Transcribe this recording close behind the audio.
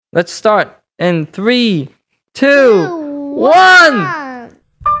Let's start in 3, 2, Two, 1.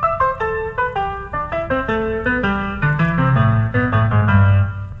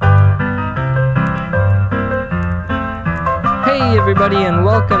 Hey everybody, and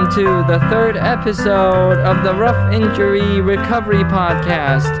welcome to the third episode of the Rough Injury Recovery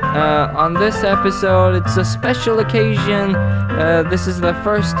Podcast. On this episode, it's a special occasion. This is the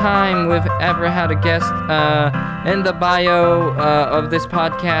first time we've ever had a guest. In the bio of this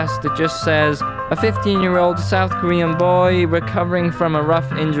podcast, it just says a 15-year-old South Korean boy recovering from a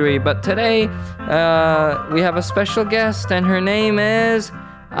rough injury. But today, we have a special guest, and her name is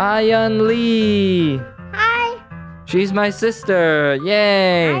Ayan Lee. Hi, She's my sister.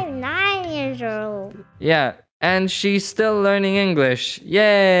 Yay. I'm 9 years old. Yeah, and she's still learning English.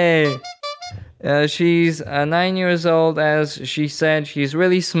 Yay. She's 9 years old, as she said. She's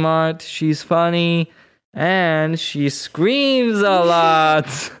really smart. She's funny. And she screams a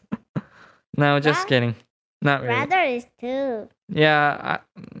lot. No, just That- kidding. Not really. Brother is 2. Yeah,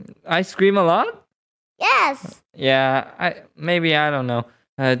 I scream a lot? Yes, Yeah, I don't know.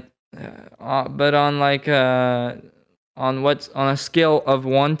 But on on a scale of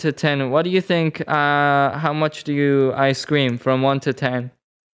 1 to 10, what do you think? How much do I scream from 1 to 10?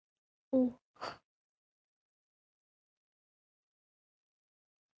 Ooh.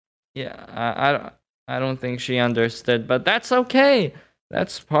 Yeah, I don't think she understood, but that's okay.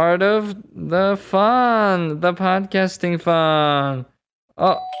 That's part of the fun, the podcasting fun.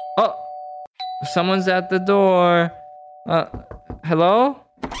 Oh, someone's at the door. Hello?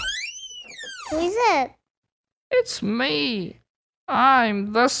 who is it? It's me.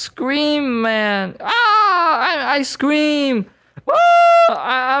 I'm the Scream Man. I scream. Woo!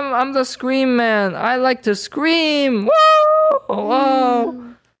 I'm the Scream Man. I like to scream. Woo!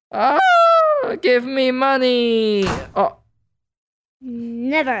 Whoa! Ah! Give me money. Oh,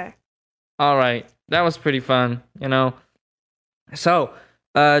 Never. all right. That was pretty fun, you know. So,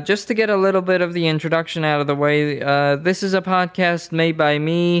 just to get a little bit of the introduction out of the way, this is a podcast made by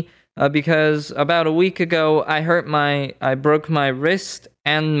me. Because about a week ago, I broke my wrist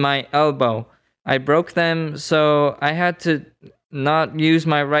and my elbow. I broke them, so I had to not use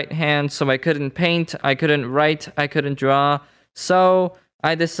my right hand, so I couldn't paint, I couldn't write, I couldn't draw. So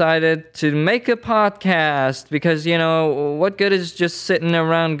I decided to make a podcast because, you know, what good is just sitting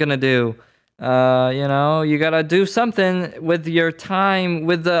around gonna do? You know, you gotta do something with your time,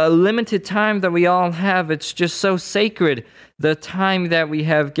 with the limited time that we all have. It's just so sacred. The time that we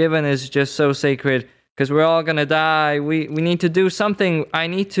have given is just so sacred because we're all gonna die. We need to do something. I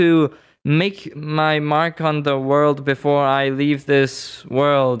need to make my mark on the world before I leave this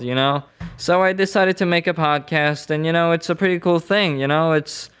world, you know? So I decided to make a podcast, and, you know, it's a pretty cool thing, you know?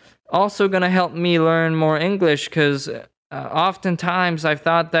 It's also gonna help me learn more English because oftentimes I've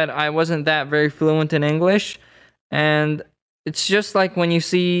thought that I wasn't that very fluent in English, and it's just like when you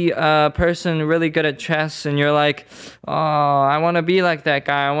see a person really good at chess and you're like, oh, I want to be like that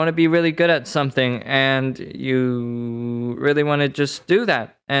guy. I want to be really good at something. And you really want to just do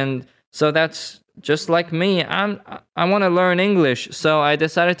that. And so that's just like me. I want to learn English. So I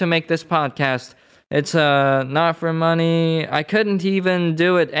decided to make this podcast. It's not for money. I couldn't even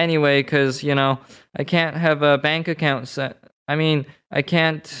do it anyway because, you know, I can't have a bank account set. I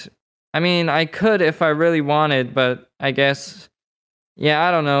can't. I could if I really wanted, but I guess, yeah,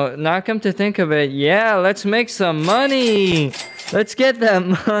 I don't know. Now come to think of it, yeah, let's make some money. Let's get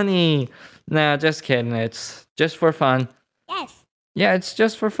that money. Nah, just kidding. It's just for fun. Yes, Yeah, it's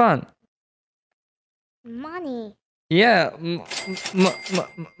just for fun. money. Yeah,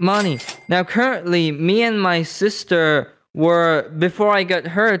 money. Now, currently, me and my sister before I got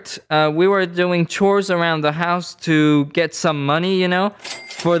hurt, we were doing chores around the house to get some money, you know,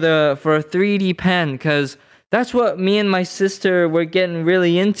 for a 3D pen, because that's what me and my sister were getting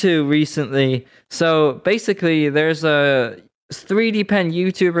really into recently. So basically, there's a 3D pen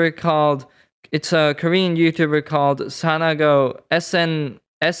YouTuber it's a Korean YouTuber called Sanago, Sanago,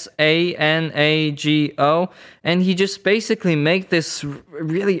 and he just basically make this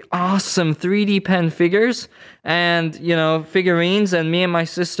really awesome 3D pen figures and, you know, figurines, and me and my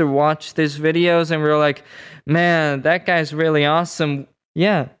sister watched his videos and we were like, man, that guy's really awesome.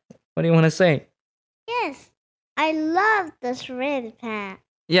 Yeah, what do you want to say? Yes, I love this red pen.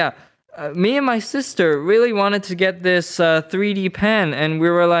 Yeah, me and my sister really wanted to get this 3D pen, and we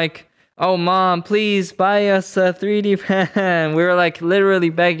were like, oh, Mom, please buy us a 3D pen. We were like literally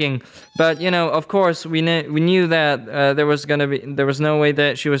begging. But, you know, of course, we knew that there was no way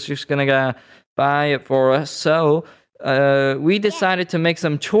that she was just going to buy it for us. So we decided to make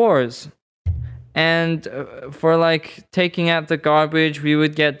some chores. And for like taking out the garbage, we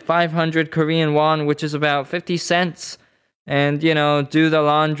would get 500 Korean won, which is about 50 cents. And, you know, do the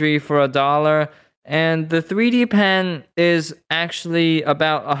laundry for $1. And the 3D pen is actually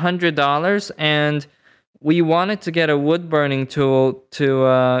about $100. And we wanted to get a wood burning tool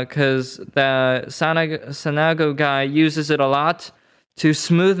to, because the Sanago guy uses it a lot to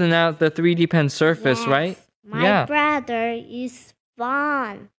smoothen out the 3D pen surface, Yes. right? My brother is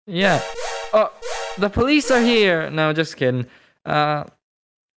fun. Yeah. Oh, the police are here. No, just kidding.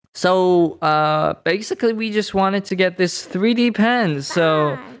 So basically we just wanted to get this 3D pen.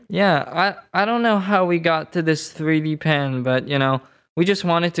 So Fun. yeah, I don't know how we got to this 3D pen, but you know, we just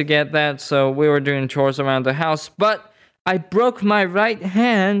wanted to get that, so we were doing chores around the house, but I broke my right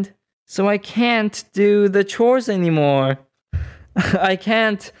hand, so I can't do the chores anymore. I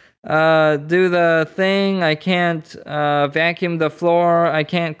can't do the thing. I can't vacuum the floor. I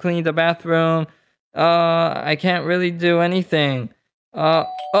can't clean the bathroom. I can't really do anything. Oh,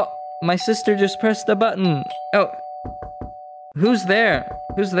 my sister just pressed the button. Oh, who's there?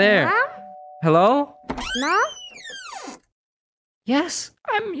 Who's there? Mom? Hello? Mom? Yes,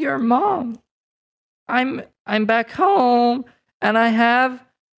 I'm your mom. I'm back home, and I have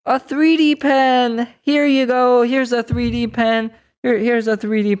a 3D pen. Here you go. Here's a 3D pen. Here's a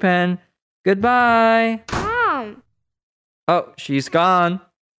 3D pen. Goodbye. Mom. Oh, she's gone.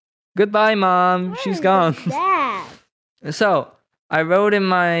 Goodbye, Mom. She's gone. Dad. So, I wrote in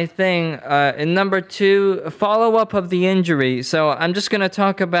my thing, in number 2, a follow-up of the injury. So, I'm just going to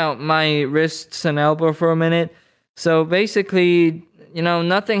talk about my wrists and elbow for a minute. So, basically, you know,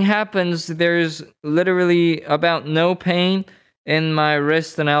 nothing happens. There's literally about no pain in my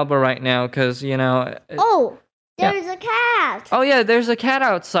wrist and elbow right now because, you know... Oh, Yeah. there's a cat. Oh, yeah, there's a cat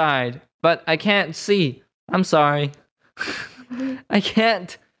outside, but I can't see. I'm sorry. I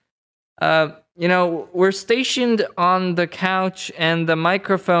can't. You know, we're stationed on the couch, and the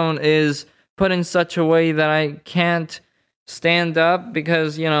microphone is put in such a way that I can't stand up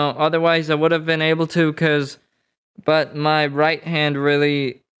because, you know, otherwise I would have been able to, but my right hand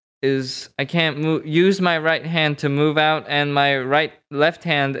really is, I can't use my right hand to move out, and my left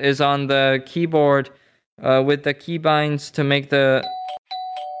hand is on the keyboard with the keybinds to make the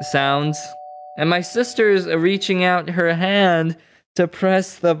sounds. And my sister is reaching out her hand to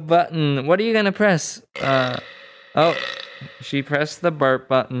press the button. What are you gonna press? Oh, she pressed the burp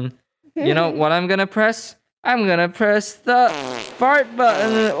button. You know what I'm gonna press? I'm gonna press the fart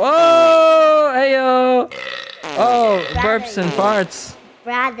button. Whoa, heyo. Oh, burps and farts.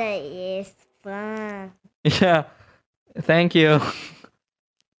 Brother is fun. Yeah, thank you.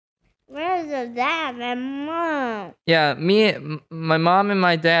 Where's the dad and mom? Yeah, my mom and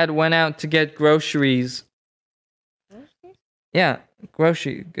my dad went out to get groceries. Yeah,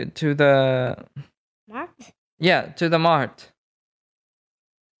 to the Mark? to the mart.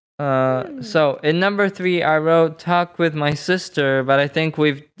 So in number 3, I wrote talk with my sister, but I think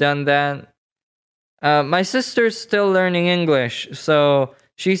we've done that. My sister's still learning English, so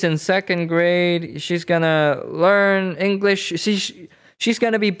she's in 2nd grade. She's gonna learn English. She's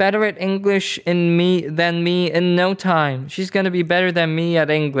gonna be better at English than me in no time. She's gonna be better than me at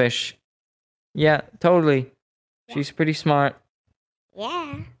English. Yeah, totally. She's pretty smart.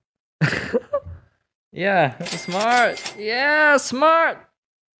 Yeah. Yeah, smart. Yeah, smart.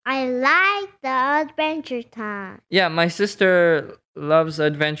 I like the Adventure Time. Yeah, my sister loves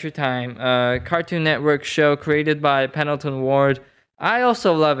Adventure Time, a Cartoon Network show created by Pendleton Ward. I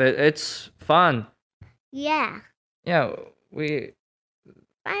also love it. It's fun. Yeah. Yeah,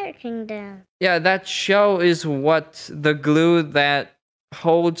 Fire Kingdom. Yeah, that show is what the glue that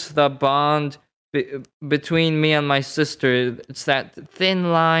holds the bond between me and my sister. It's that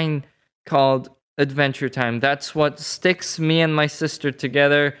thin line called Adventure Time. That's what sticks me and my sister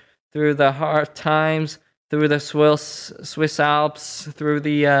together through the hard times, through the Swiss Alps, through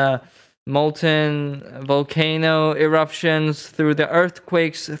the molten volcano eruptions, through the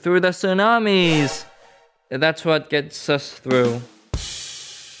earthquakes, through the tsunamis. That's what gets us through.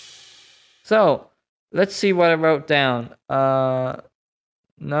 So, let's see what I wrote down.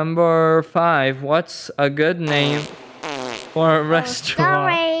 Number 5. What's a good name for a restaurant?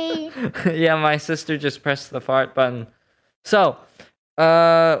 Sorry. Yeah, my sister just pressed the fart button. So,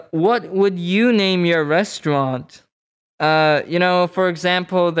 what would you name your restaurant? You know, for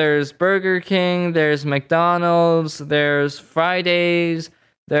example, there's Burger King, there's McDonald's, there's Fridays,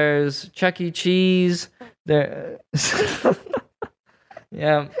 there's Chuck E. Cheese. Yeah.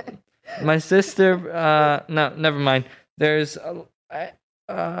 My sister, no, never mind. There's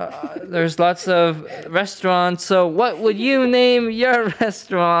lots of restaurants. So, what would you name your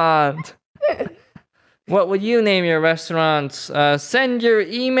restaurant? What would you name your restaurants? Send your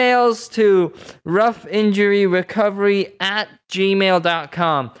emails to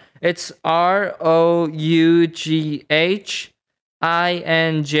roughinjuryrecovery@gmail.com. It's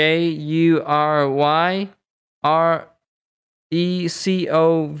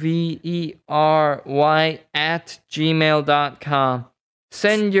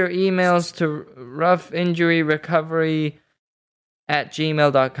Send your emails to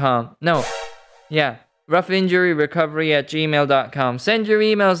roughinjuryrecovery@gmail.com. No, yeah, roughinjuryrecovery@gmail.com. Send your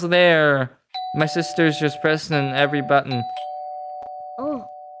emails there. My sister's just pressing every button. Oh.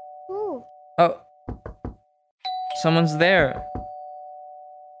 Ooh. Oh, someone's there.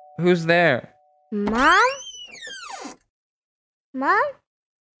 Who's there? Mom? Mom?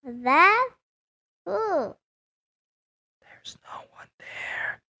 That? Who? There's no one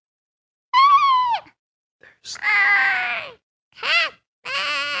there. There's... Cat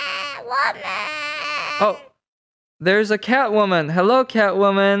woman. Oh, there's a Catwoman. Hello,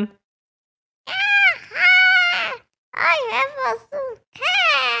 Catwoman. I have some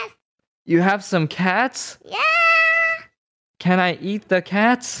cat. You have some cats? Yeah. Can I eat the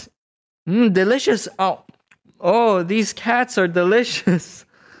cats? Delicious. Oh, these cats are delicious.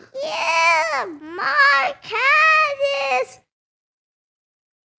 Yeah, my cat is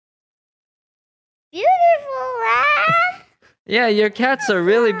beautiful, right? Yeah, your cats are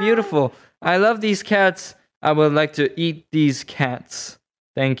really beautiful. I love these cats. I would like to eat these cats.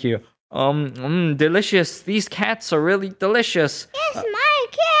 Thank you. Delicious. These cats are really delicious. Yes, my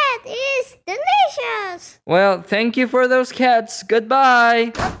cat is delicious. Well, thank you for those cats.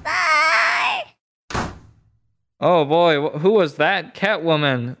 Goodbye. Bye. Oh boy, who was that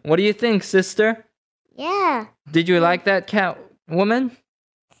Catwoman? What do you think, sister? Yeah. Did you like that Catwoman?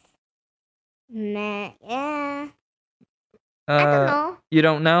 Nah, yeah. I don't know. You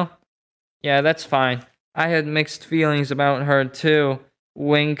don't know? Yeah, that's fine. I had mixed feelings about her too.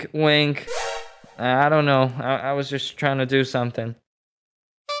 Wink, wink. I don't know. I was just trying to do something.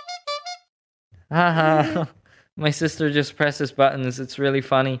 Haha. My sister just presses buttons. It's really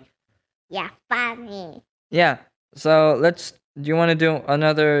funny. Yeah, funny. Yeah. So do you want to do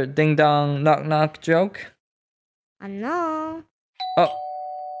another ding dong knock knock joke? I know. Oh,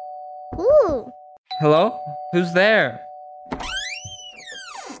 Ooh. hello? Who's there?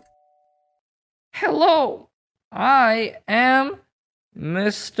 Hello. I am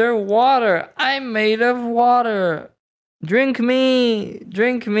Mr. Water. I'm made of water. Drink me.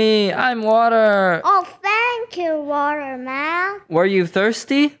 Drink me. I'm water. Oh, thank you, Waterman. Were you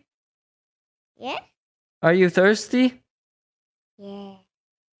thirsty? Yeah? Are you thirsty? Yeah.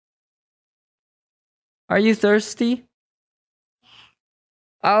 Are you thirsty?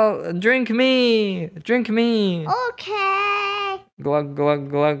 I'll drink me. Drink me. Okay. Glug,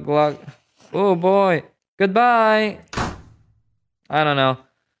 glug, glug, glug. Oh boy. Goodbye. I don't know.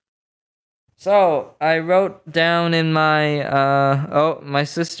 So, I wrote down in my, my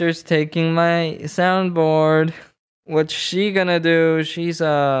sister's taking my soundboard. What's she gonna do? She's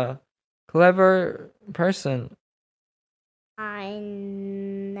a clever person. I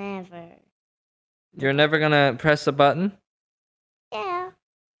never. You're never gonna press a button? Yeah.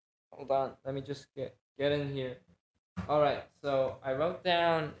 Hold on, let me just get in here. Alright, so I wrote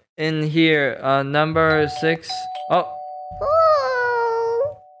down in here, number 6. Oh,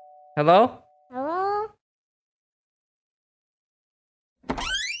 Ooh. hello? Hello?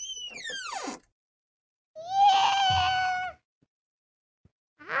 Yeah.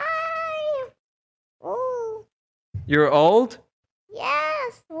 Hi. Ooh. You're old?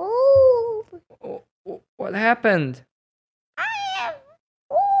 Yes. Ooh. What happened? I am.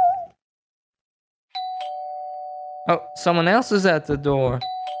 Ooh. Oh, someone else is at the door.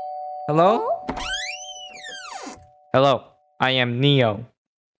 Hello? Hello, I am Neo.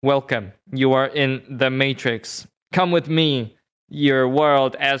 Welcome. You are in the Matrix. Come with me. Your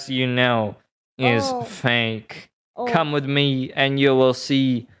world, as you know, is fake. Oh. Come with me and you will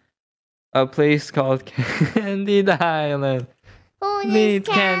see a place called Candy Island. Who Needs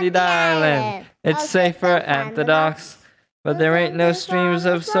Candy Island. It's safer at the docks. But there ain't no streams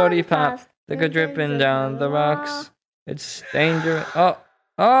of sody pop that go dripping down the rocks. It's dangerous.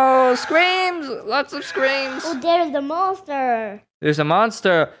 Oh, screams! Lots of screams. Oh, there's the monster. There's a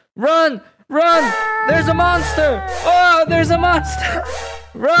monster. Run! Run! There's a monster! Oh, there's a monster!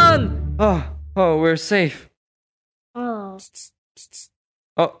 Run! Oh, we're safe. Oh.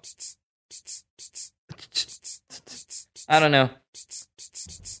 Oh. I don't know.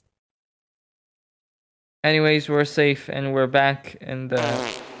 Anyways, we're safe and we're back in the...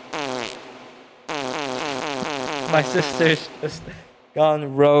 My sister's just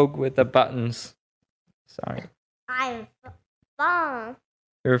gone rogue with the buttons. Sorry. I'm fun.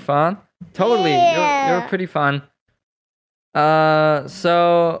 You're fun? Totally. Yeah. You're pretty fun.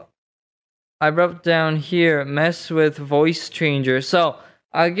 So I wrote down here, mess with voice changer. So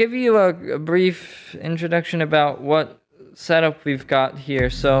I'll give you a brief introduction about what setup we've got here.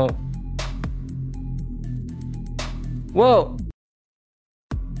 So, whoa,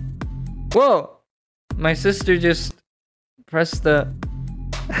 my sister just pressed the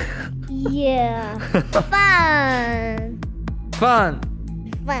Yeah. Fun.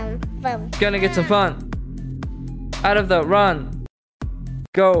 fun. Fun. Gonna get some fun. Out of the run.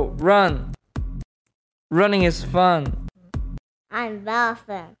 Go, run. Running is fun. I'm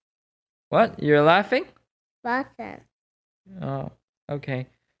laughing. What? You're laughing? Laughing. Oh, okay.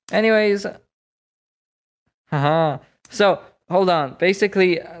 Anyways, haha. So, hold on.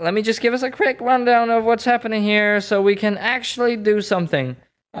 Basically, let me just give us a quick rundown of what's happening here so we can actually do something.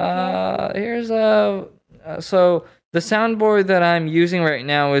 Here's so the soundboard that I'm using right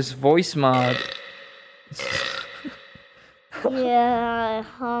now is Voice Mod. Yeah,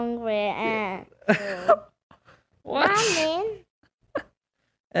 hungry and What? running.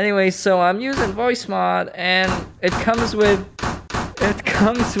 Anyway, so I'm using Voice Mod, and it comes with a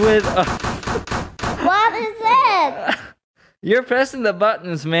What is it? You're pressing the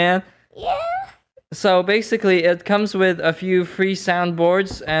buttons, man. Yeah. So basically, it comes with a few free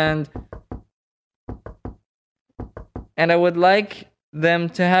soundboards, and I would like them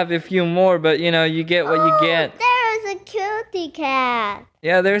to have a few more, but you get what you get. There is a cutie cat.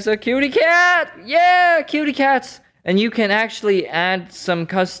 Yeah, there's a cutie cat. Yeah, cutie cats. And you can actually add some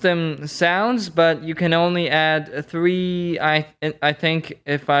custom sounds, but you can only add 3, I think,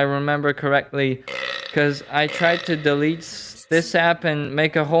 if I remember correctly, because I tried to delete this app and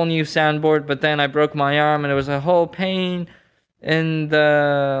make a whole new soundboard, but then I broke my arm, and it was a whole pain in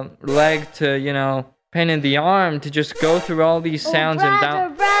the leg to, pain in the arm to just go through all these sounds and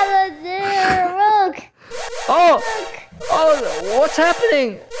down. Brother, there, look. Oh, what's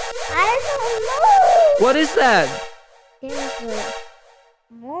happening? I don't know. What is that? There's a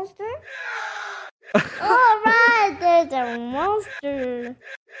monster? Alright, there's a monster.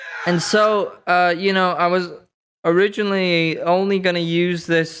 And so, I was originally only gonna use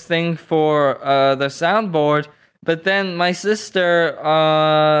this thing for the soundboard, but then my sister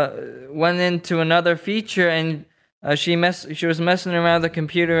went into another feature, and she was messing around the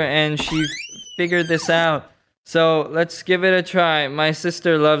computer, and she figured this out. So let's give it a try. My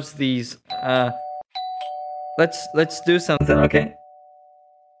sister loves these. Let's do something, okay?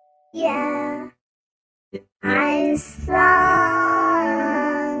 Yeah. I saw.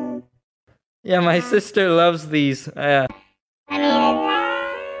 Yeah, my sister loves these. Hello,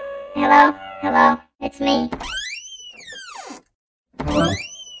 it's me. Hello?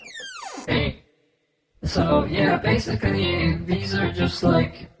 Hey. So, yeah, basically, these are just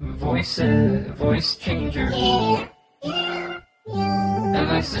like voice changers. And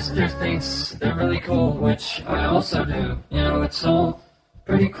my sister thinks they're really cool, which I also do. It's all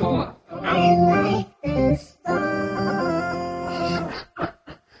pretty cool. I like this song.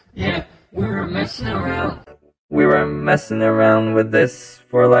 Yeah, we were messing around. We were messing around with this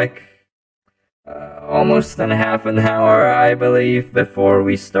for like almost half an hour, I believe, before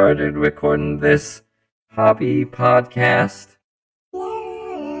we started recording this hobby podcast.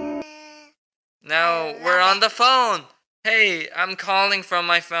 Now we're on the phone. Hey, I'm calling from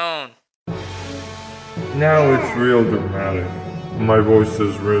my phone. Now it's real dramatic. My voice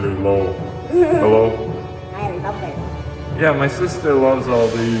is really low. Hello? I love it. Yeah, my sister loves all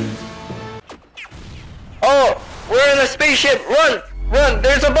these. Oh, we're in a spaceship. Run!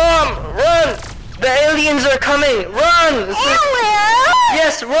 There's a bomb. Run! The aliens are coming. Run!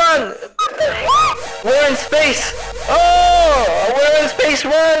 Yes, run! We're in space. Oh, we're in space.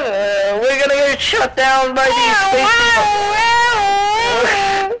 Run! We're gonna get shut down by these space people.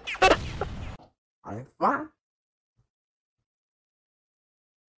 I'm fine.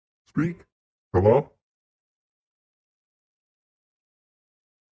 Speak. Hello?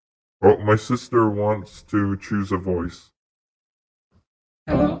 Oh, my sister wants to choose a voice.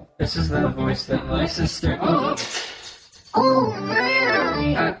 Hello, this is the voice that my sister. Oh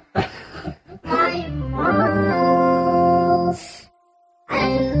my! My mouse.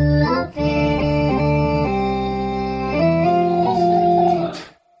 I love it.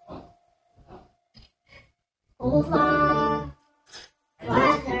 Hold on,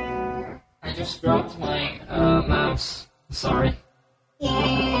 brother. I just dropped my mouse. Sorry. Yeah.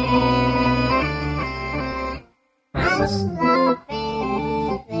 My I sister. love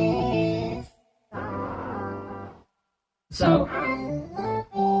this song. So, I love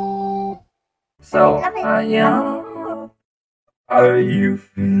it. So, Love it. are you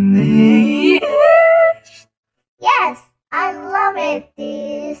finished? Yes, I love it.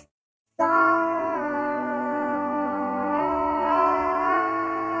 This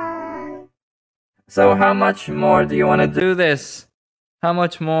song. So, how much more do you want to do this? How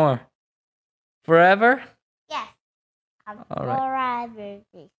much more? Forever? Yes, I'm All right. forever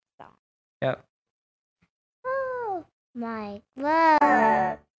this song. Yep. Oh my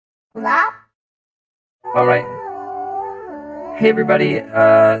love. Love. All right. Hey, everybody.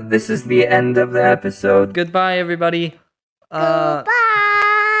 This is the end of the episode. Goodbye, everybody.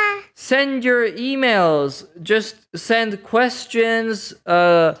 Goodbye. Send your emails. Just send questions,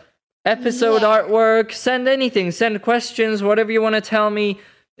 episode Yeah. artwork, send anything. Send questions, whatever you want to tell me.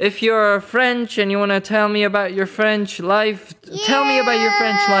 If you're French and you want to tell me about your French life, tell me about your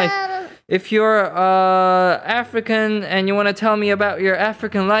French life. If you're African and you want to tell me about your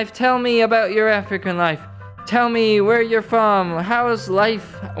African life, tell me about your African life. Tell me where you're from. How's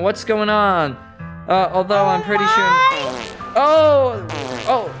life? What's going on? Although I'm pretty sure... Oh,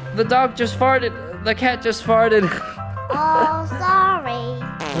 the dog just farted. The cat just farted. Oh, sorry.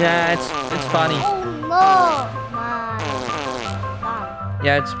 Yeah, it's funny. Oh no, my mom.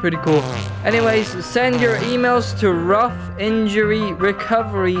 Yeah, it's pretty cool. Anyways, send your emails to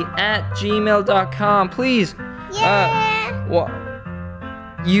roughinjuryrecovery@gmail.com, please. Yeah.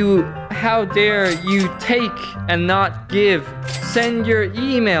 How dare you take and not give? Send your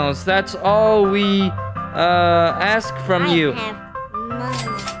emails. That's all we ask from you. I have money.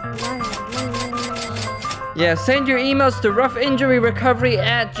 Yeah, send your emails to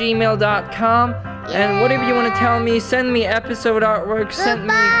roughinjuryrecovery@gmail.com. And whatever you want to tell me, send me episode artwork,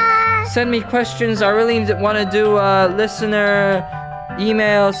 Goodbye. send me questions. I really want to do a listener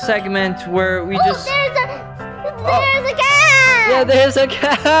email segment where we just... There's a cat. Yeah, there's a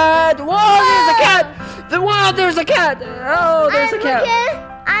cat! Whoa, there's a cat! There's a cat! Oh, there's a cat!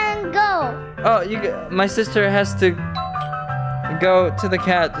 And go. Oh, my sister has to go to the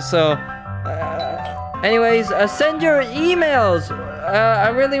cat, so... anyways, send your emails! I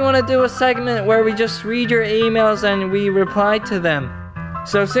really want to do a segment where we just read your emails and we reply to them.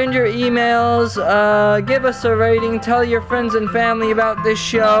 So send your emails, give us a rating, tell your friends and family about this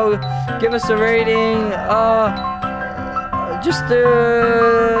show, give us a rating,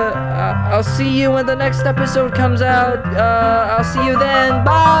 I'll see you when the next episode comes out. I'll see you then.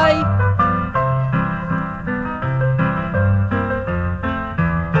 Bye!